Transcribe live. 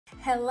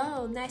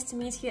Hello, nice to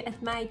meet you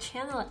at my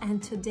channel,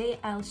 and today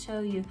I'll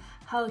show you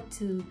how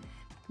to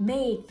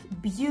make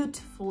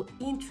beautiful,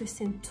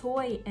 interesting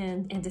toy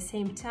and at the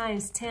same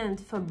time stand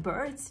for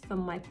birds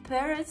from my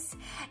parrots.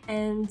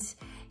 And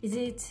is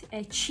it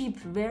a cheap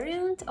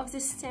variant of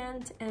the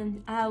stand?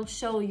 And I'll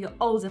show you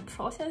all the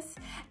process,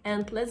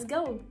 and let's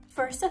go.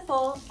 First of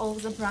all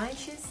the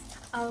branches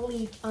I'll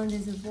leave under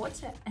the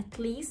water at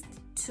least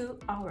 2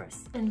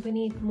 hours, and we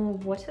need more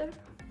water.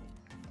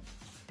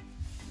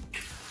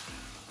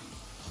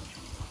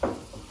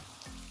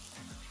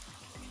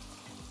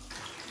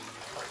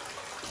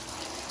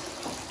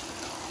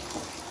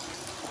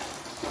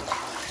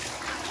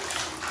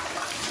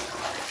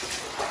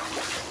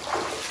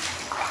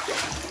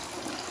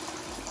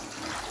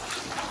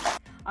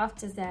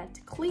 After that,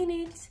 clean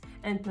it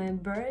and my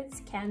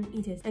birds can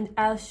eat it. And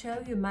I'll show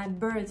you my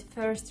bird's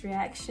first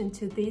reaction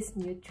to this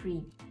new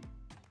tree.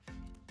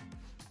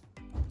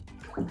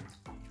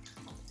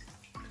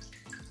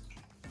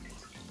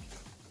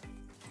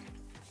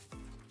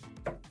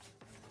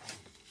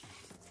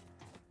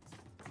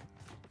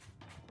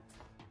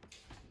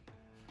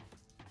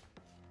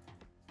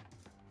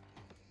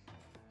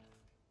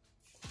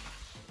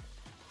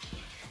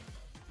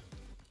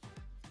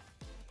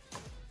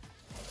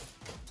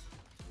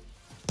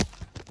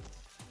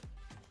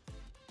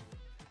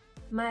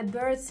 My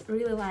birds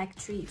really like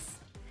trees,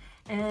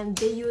 and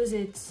they use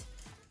it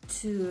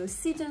to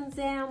sit on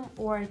them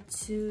or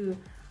to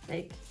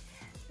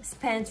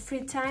spend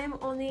free time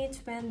on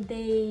it when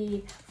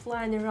they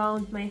flying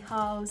around my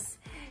house.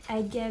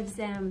 I gave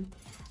them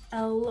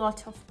a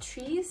lot of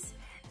trees,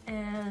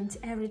 and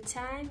every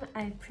time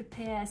I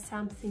prepare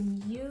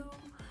something new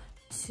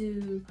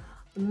to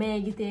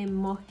make them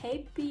more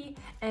happy,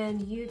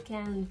 and you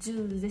can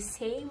do the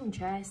same.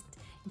 Just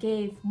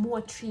give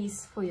more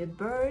trees for your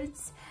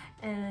birds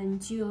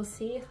and you'll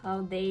see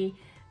how they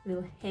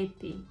will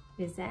happy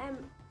with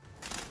them.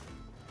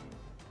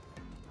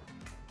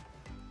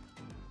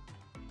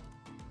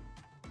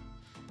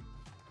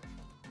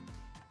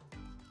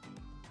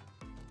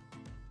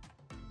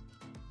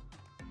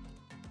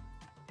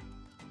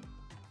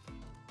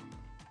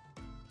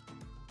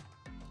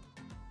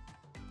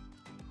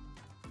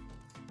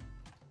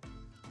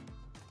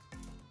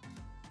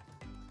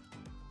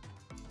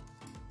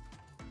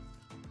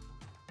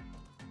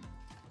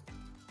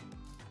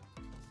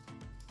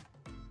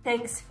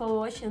 Thanks for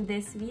watching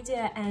this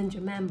video, and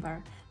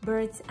remember,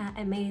 birds are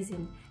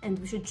amazing and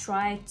we should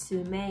try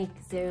to make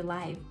their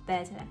life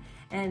better.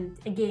 And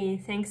again,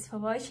 thanks for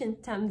watching,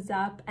 thumbs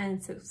up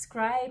and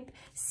subscribe.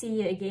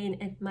 See you again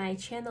at my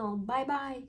channel. Bye bye.